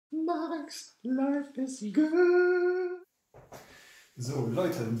marekslifeisgood. So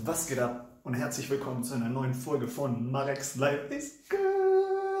Leute, was geht ab? Und herzlich willkommen zu einer neuen Folge von marekslifeisgood.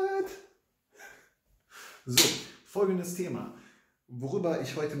 So, folgendes Thema. Worüber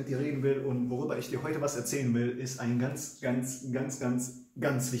ich heute mit dir reden will und worüber ich dir heute was erzählen will, ist ein ganz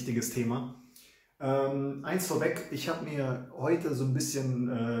wichtiges Thema. Eins vorweg, ich habe mir heute so ein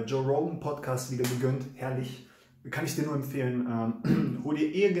bisschen Joe Rogan Podcast wieder gegönnt. Herrlich. Kann ich dir nur empfehlen. Hol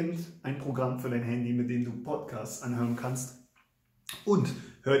dir irgendein Programm für dein Handy, mit dem du Podcasts anhören kannst. Und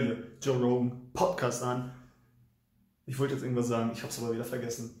hör dir Joe Rogan Podcast an. Ich wollte jetzt irgendwas sagen, ich habe es aber wieder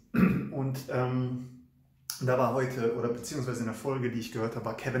vergessen. Und da war heute, oder beziehungsweise in der Folge, die ich gehört habe,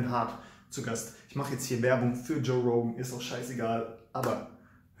 war Kevin Hart zu Gast. Ich mache jetzt hier Werbung für Joe Rogan, ist auch scheißegal, aber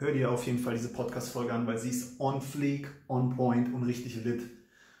hör dir auf jeden Fall diese Podcast-Folge an, weil sie ist on fleek, on point und richtig lit.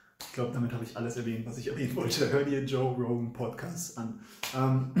 Ich glaube, damit habe ich alles erwähnt, was ich erwähnen wollte. Hör dir Joe Rogan Podcast an.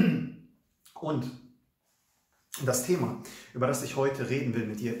 Und das Thema, über das ich heute reden will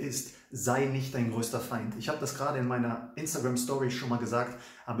mit dir, ist: Sei nicht dein größter Feind. Ich habe das gerade in meiner Instagram-Story schon mal gesagt,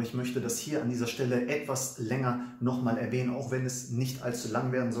 aber ich möchte das hier an dieser Stelle etwas länger nochmal erwähnen, auch wenn es nicht allzu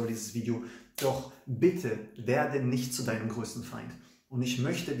lang werden soll, dieses Video. Doch bitte werde nicht zu deinem größten Feind. Und ich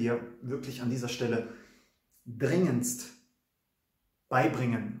möchte dir wirklich an dieser Stelle dringendst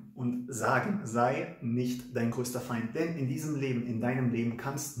beibringen und sagen: Sei nicht dein größter Feind. Denn in diesem Leben, in deinem Leben,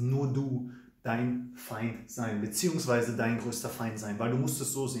 kannst nur du dein Feind sein, beziehungsweise dein größter Feind sein, weil du musst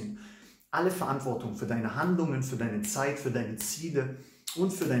es so sehen. Alle Verantwortung für deine Handlungen, für deine Zeit, für deine Ziele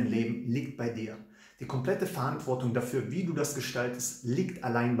und für dein Leben liegt bei dir. Die komplette Verantwortung dafür, wie du das gestaltest, liegt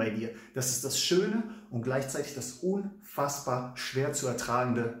allein bei dir. Das ist das Schöne und gleichzeitig das unfassbar schwer zu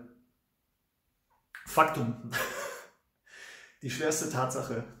ertragende Faktum. Die schwerste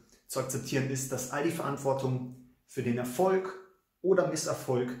Tatsache zu akzeptieren ist, dass all die Verantwortung für den Erfolg oder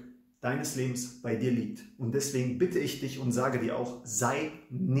Misserfolg deines Lebens bei dir liegt. Und deswegen bitte ich dich und sage dir auch: Sei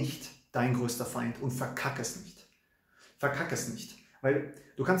nicht dein größter Feind und verkack es nicht. Verkack es nicht. Weil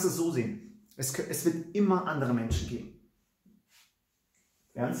du kannst es so sehen: Es wird immer andere Menschen geben.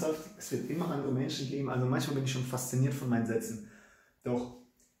 Ernsthaft? Es wird immer andere Menschen geben. Also manchmal bin ich schon fasziniert von meinen Sätzen. Doch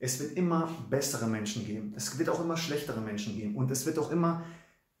es wird immer bessere Menschen geben. Es wird auch immer schlechtere Menschen geben. Und es wird auch immer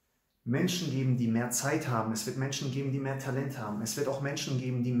Menschen geben, die mehr Zeit haben. Es wird Menschen geben, die mehr Talent haben. Es wird auch Menschen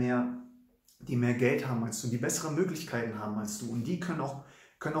geben, die mehr Geld haben als du, die bessere Möglichkeiten haben als du. Und die können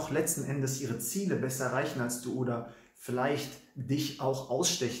auch letzten Endes ihre Ziele besser erreichen als du oder vielleicht dich auch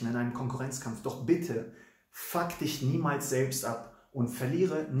ausstechen in einem Konkurrenzkampf. Doch bitte, fuck dich niemals selbst ab und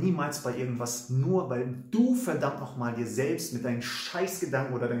verliere niemals bei irgendwas, nur weil du verdammt nochmal dir selbst mit deinen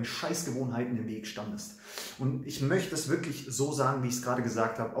Scheißgedanken oder deinen Scheißgewohnheiten im Weg standest. Und ich möchte es wirklich so sagen, wie ich es gerade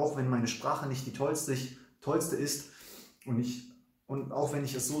gesagt habe, auch wenn meine Sprache nicht die tollste ist und auch wenn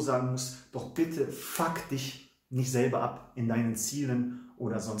ich es so sagen muss, doch bitte fuck dich nicht selber ab in deinen Zielen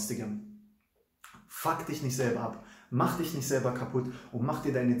oder sonstigem. Fuck dich nicht selber ab. Mach dich nicht selber kaputt und mach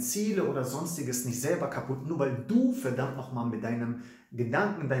dir deine Ziele oder sonstiges nicht selber kaputt, nur weil du verdammt nochmal mit deinem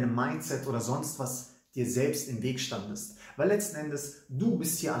Gedanken, deinem Mindset oder sonst was dir selbst im Weg standest. Weil letzten Endes, du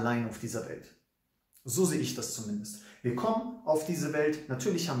bist hier allein auf dieser Welt. So sehe ich das zumindest. Wir kommen auf diese Welt,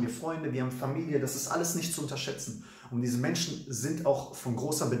 natürlich haben wir Freunde, wir haben Familie, das ist alles nicht zu unterschätzen. Und diese Menschen sind auch von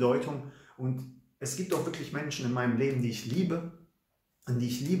großer Bedeutung. Und es gibt auch wirklich Menschen in meinem Leben, die ich liebe, an die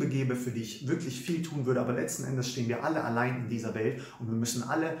ich Liebe gebe, für die ich wirklich viel tun würde. Aber letzten Endes stehen wir alle allein in dieser Welt und wir müssen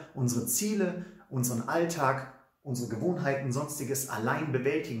alle unsere Ziele, unseren Alltag, unsere Gewohnheiten, sonstiges allein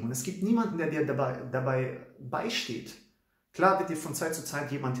bewältigen. Und es gibt niemanden, der dir dabei beisteht. Klar wird dir von Zeit zu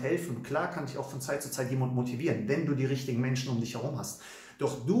Zeit jemand helfen. Klar kann dich auch von Zeit zu Zeit jemand motivieren, wenn du die richtigen Menschen um dich herum hast.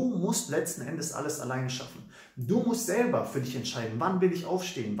 Doch du musst letzten Endes alles alleine schaffen. Du musst selber für dich entscheiden, wann will ich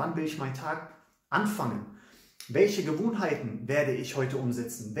aufstehen, wann will ich meinen Tag anfangen. Welche Gewohnheiten werde ich heute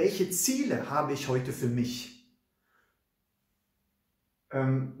umsetzen? Welche Ziele habe ich heute für mich?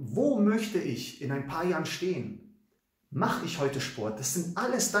 Wo möchte ich in ein paar Jahren stehen? Mache ich heute Sport? Das sind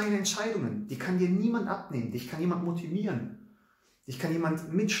alles deine Entscheidungen. Die kann dir niemand abnehmen. Dich kann jemand motivieren. Dich kann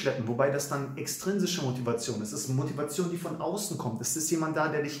jemand mitschleppen, wobei das dann extrinsische Motivation ist. Es ist Motivation, die von außen kommt. Es ist jemand da,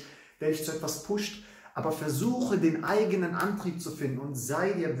 der dich zu etwas pusht. Aber versuche, den eigenen Antrieb zu finden und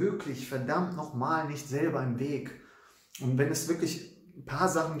sei dir wirklich verdammt nochmal nicht selber im Weg. Und wenn es wirklich ein paar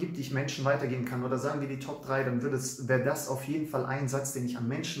Sachen gibt, die ich Menschen weitergeben kann, oder sagen wir die Top 3, dann wäre das auf jeden Fall ein Satz, den ich an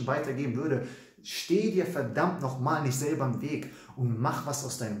Menschen weitergeben würde. Steh dir verdammt nochmal nicht selber im Weg und mach was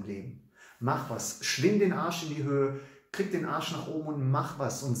aus deinem Leben. Mach was. Schwing den Arsch in die Höhe, krieg den Arsch nach oben und mach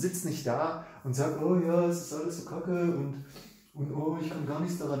was. Und sitz nicht da und sag: Oh ja, es ist alles so kacke und oh, ich kann gar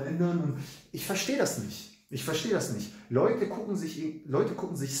nichts daran ändern. Und ich verstehe das nicht. Ich verstehe das nicht. Leute gucken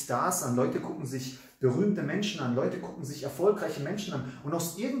sich Stars an, Leute gucken sich berühmte Menschen an, Leute gucken sich erfolgreiche Menschen an und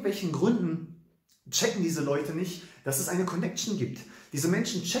aus irgendwelchen Gründen checken diese Leute nicht, dass es eine Connection gibt. Diese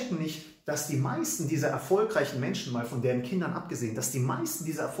Menschen checken nicht, dass die meisten dieser erfolgreichen Menschen, mal von deren Kindern abgesehen, dass die meisten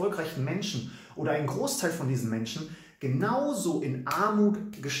dieser erfolgreichen Menschen oder ein Großteil von diesen Menschen genauso in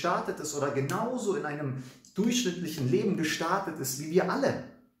Armut gestartet ist oder genauso in einem durchschnittlichen Leben gestartet ist wie wir alle.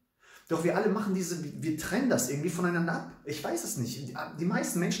 Doch wir alle machen wir trennen das irgendwie voneinander ab. Ich weiß es nicht. Die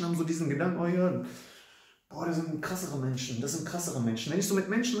meisten Menschen haben so diesen Gedanken, oh ja, boah, das sind krassere Menschen, das sind krassere Menschen. Wenn ich so mit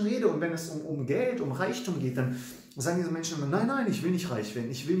Menschen rede und wenn es um Geld, um Reichtum geht, dann sagen diese Menschen immer, nein, nein, ich will nicht reich werden,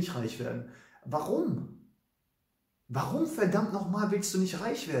 ich will nicht reich werden. Warum? Warum verdammt nochmal willst du nicht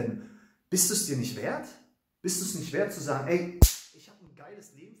reich werden? Bist du es dir nicht wert? Bist du es nicht wert zu sagen, ey, ich habe ein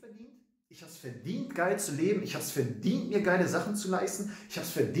geiles Leben verdient, ich habe es verdient, geil zu leben, ich habe es verdient, mir geile Sachen zu leisten, ich habe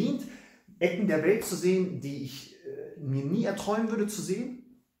es verdient, Ecken der Welt zu sehen, die ich mir nie erträumen würde zu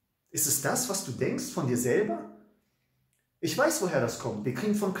sehen? Ist es das, was du denkst von dir selber? Ich weiß, woher das kommt. Wir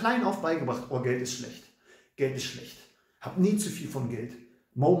kriegen von klein auf beigebracht, oh, Geld ist schlecht. Geld ist schlecht. Hab nie zu viel von Geld.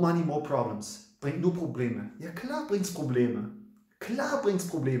 More money, more problems. Bringt nur Probleme. Ja, klar bringt's Probleme. Klar bringt's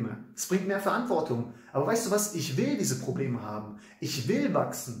Probleme. Es bringt mehr Verantwortung. Aber weißt du was? Ich will diese Probleme haben. Ich will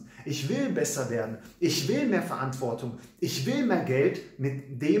wachsen. Ich will besser werden. Ich will mehr Verantwortung. Ich will mehr Geld.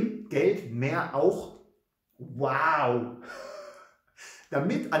 Mit dem Geld mehr auch. Wow!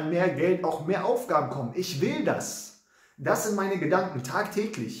 Damit an mehr Geld auch mehr Aufgaben kommen. Ich will das. Das sind meine Gedanken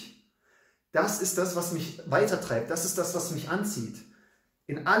tagtäglich. Das ist das, was mich weitertreibt. Das ist das, was mich anzieht.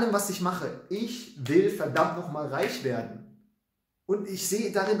 In allem, was ich mache. Ich will verdammt nochmal reich werden. Und ich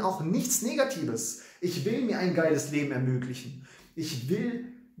sehe darin auch nichts Negatives. Ich will mir ein geiles Leben ermöglichen. Ich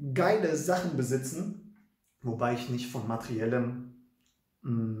will geile Sachen besitzen, wobei ich nicht von materiellem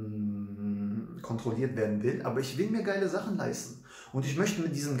kontrolliert werden will, aber ich will mir geile Sachen leisten. Und ich möchte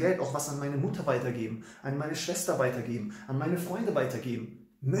mit diesem Geld auch was an meine Mutter weitergeben, an meine Schwester weitergeben, an meine Freunde weitergeben.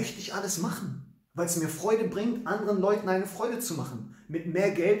 Möchte ich alles machen, weil es mir Freude bringt, anderen Leuten eine Freude zu machen. Mit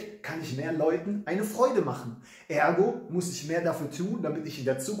mehr Geld kann ich mehr Leuten eine Freude machen. Ergo muss ich mehr dafür tun, damit ich in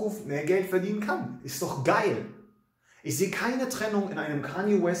der Zukunft mehr Geld verdienen kann. Ist doch geil. Ich sehe keine Trennung in einem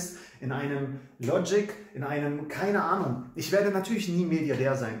Kanye West, in einem Logic, in einem, keine Ahnung. Ich werde natürlich nie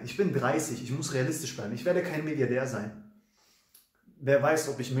Milliardär sein. Ich bin 30, ich muss realistisch bleiben. Ich werde kein Milliardär sein. Wer weiß,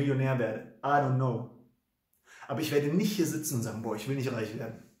 ob ich Millionär werde. I don't know. Aber ich werde nicht hier sitzen und sagen, boah, ich will nicht reich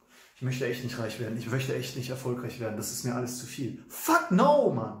werden. Ich möchte echt nicht reich werden. Ich möchte echt nicht erfolgreich werden. Das ist mir alles zu viel. Fuck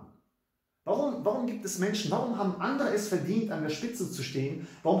no, Mann. Warum gibt es Menschen, warum haben andere es verdient, an der Spitze zu stehen?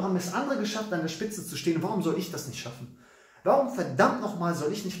 Warum haben es andere geschafft, an der Spitze zu stehen? Warum soll ich das nicht schaffen? Warum verdammt nochmal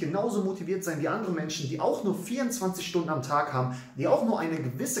soll ich nicht genauso motiviert sein wie andere Menschen, die auch nur 24 Stunden am Tag haben, die auch nur eine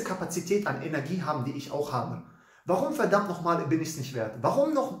gewisse Kapazität an Energie haben, die ich auch habe? Warum verdammt nochmal bin ich es nicht wert?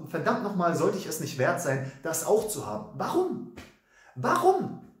 Warum verdammt nochmal sollte ich es nicht wert sein, das auch zu haben? Warum?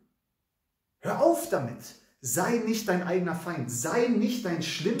 Warum? Hör auf damit. Sei nicht dein eigener Feind. Sei nicht dein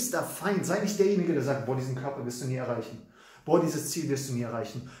schlimmster Feind. Sei nicht derjenige, der sagt, boah, diesen Körper wirst du nie erreichen. Boah, dieses Ziel wirst du nie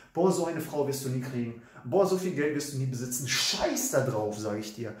erreichen. Boah, so eine Frau wirst du nie kriegen. Boah, so viel Geld wirst du nie besitzen. Scheiß da drauf, sage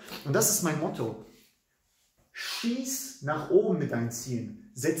ich dir. Und das ist mein Motto. Schieß nach oben mit deinen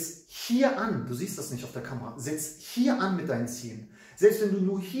Zielen. Setz hier an. Du siehst das nicht auf der Kamera. Setz hier an mit deinen Zielen. Selbst wenn du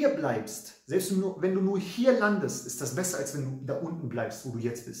nur hier bleibst, selbst wenn du nur hier landest, ist das besser, als wenn du da unten bleibst, wo du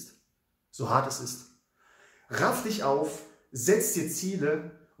jetzt bist. So hart es ist. Raff dich auf, setz dir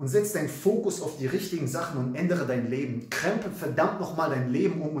Ziele und setz deinen Fokus auf die richtigen Sachen und ändere dein Leben. Krempel verdammt nochmal dein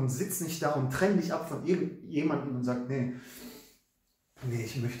Leben um und sitz nicht da und trenn dich ab von irgendjemandem und sag, nee,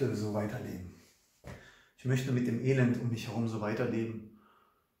 ich möchte so weiterleben. Ich möchte mit dem Elend um mich herum so weiterleben.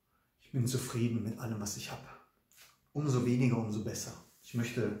 Ich bin zufrieden mit allem, was ich habe. Umso weniger, umso besser. Ich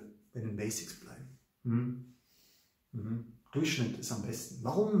möchte bei den Basics bleiben. Durchschnitt ist am besten.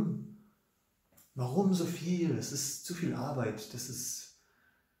 Warum so viel? Es ist zu viel Arbeit. Das ist,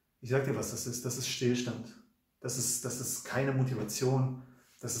 ich sag dir, was das ist. Das ist Stillstand. Das ist keine Motivation.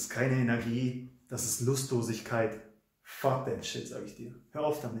 Das ist keine Energie. Das ist Lustlosigkeit. Fuck that shit, sage ich dir. Hör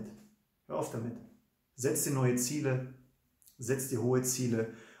auf damit. Hör auf damit. Setz dir neue Ziele. Setz dir hohe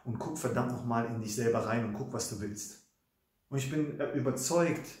Ziele und guck verdammt nochmal in dich selber rein und guck, was du willst. Und ich bin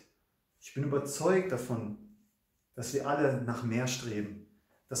überzeugt davon, dass wir alle nach mehr streben.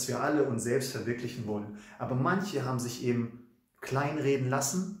 Dass wir alle uns selbst verwirklichen wollen. Aber manche haben sich eben kleinreden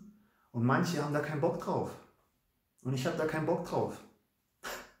lassen und manche haben da keinen Bock drauf. Und ich habe da keinen Bock drauf.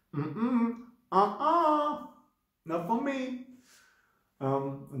 Not for me.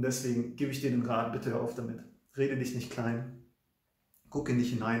 Und deswegen gebe ich dir den Rat, bitte hör auf damit. Rede dich nicht klein. Guck in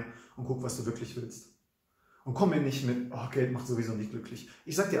dich hinein und guck, was du wirklich willst. Und komm mir nicht mit, oh, Geld macht sowieso nicht glücklich.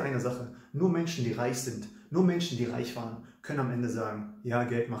 Ich sag dir eine Sache, nur Menschen, die reich sind, nur Menschen, die reich waren, können am Ende sagen, ja,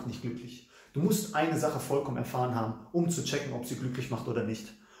 Geld macht nicht glücklich. Du musst eine Sache vollkommen erfahren haben, um zu checken, ob sie glücklich macht oder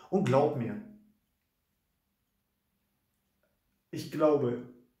nicht. Und glaub mir, ich glaube,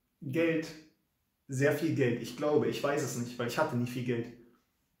 Geld, sehr viel Geld, ich weiß es nicht, weil ich hatte nie viel Geld.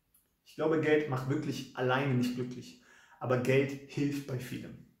 Ich glaube, Geld macht wirklich alleine nicht glücklich. Aber Geld hilft bei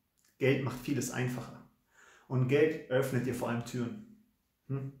vielem. Geld macht vieles einfacher. Und Geld öffnet dir vor allem Türen.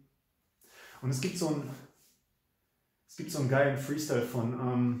 Und es gibt so einen geilen Freestyle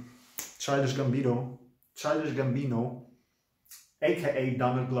von Childish Gambino, aka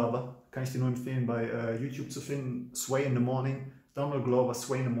Donald Glover. Kann ich dir nur empfehlen, bei YouTube zu finden. Sway in the Morning. Donald Glover,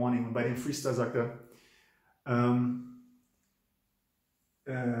 Sway in the Morning. Und bei dem Freestyle sagt er,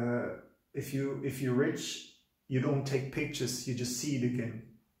 if you're rich, you don't take pictures, you just see it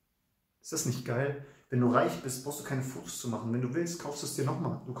again. Ist das nicht geil? Wenn du reich bist, brauchst du keine Fotos zu machen. Wenn du willst, kaufst du es dir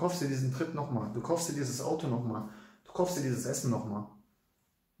nochmal. Du kaufst dir diesen Trip nochmal. Du kaufst dir dieses Auto nochmal. Du kaufst dir dieses Essen nochmal.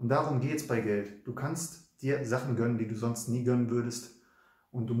 Und darum geht es bei Geld. Du kannst dir Sachen gönnen, die du sonst nie gönnen würdest.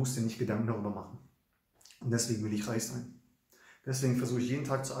 Und du musst dir nicht Gedanken darüber machen. Und deswegen will ich reich sein. Deswegen versuche ich jeden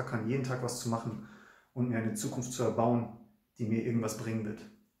Tag zu ackern, jeden Tag was zu machen und mir eine Zukunft zu erbauen, die mir irgendwas bringen wird.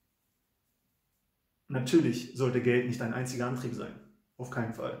 Natürlich sollte Geld nicht dein einziger Antrieb sein. Auf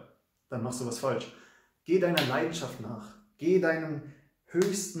keinen Fall. Dann machst du was falsch. Geh deiner Leidenschaft nach. Geh deinen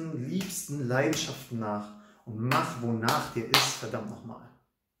höchsten, liebsten Leidenschaften nach und mach, wonach dir ist, verdammt nochmal.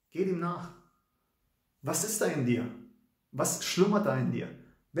 Geh dem nach. Was ist da in dir? Was schlummert da in dir?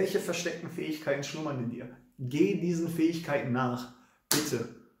 Welche versteckten Fähigkeiten schlummern in dir? Geh diesen Fähigkeiten nach. Bitte.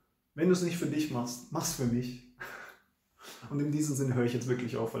 Wenn du es nicht für dich machst, mach's für mich. Und in diesem Sinne höre ich jetzt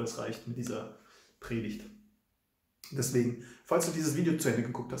wirklich auf, weil es reicht mit dieser Predigt. Deswegen, falls du dieses Video zu Ende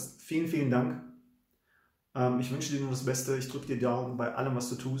geguckt hast, vielen, vielen Dank. Ich wünsche dir nur das Beste. Ich drücke dir Daumen bei allem, was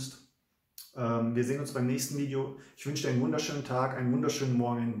du tust. Wir sehen uns beim nächsten Video. Ich wünsche dir einen wunderschönen Tag, einen wunderschönen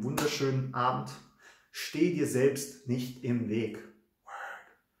Morgen, einen wunderschönen Abend. Steh dir selbst nicht im Weg. Word.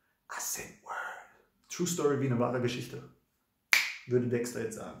 I said word. True Story wie eine wahre Geschichte. Würde Dexter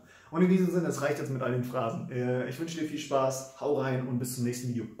jetzt sagen. Und in diesem Sinne, das reicht jetzt mit all den Phrasen. Ich wünsche dir viel Spaß. Hau rein und bis zum nächsten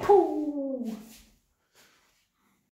Video. Puh.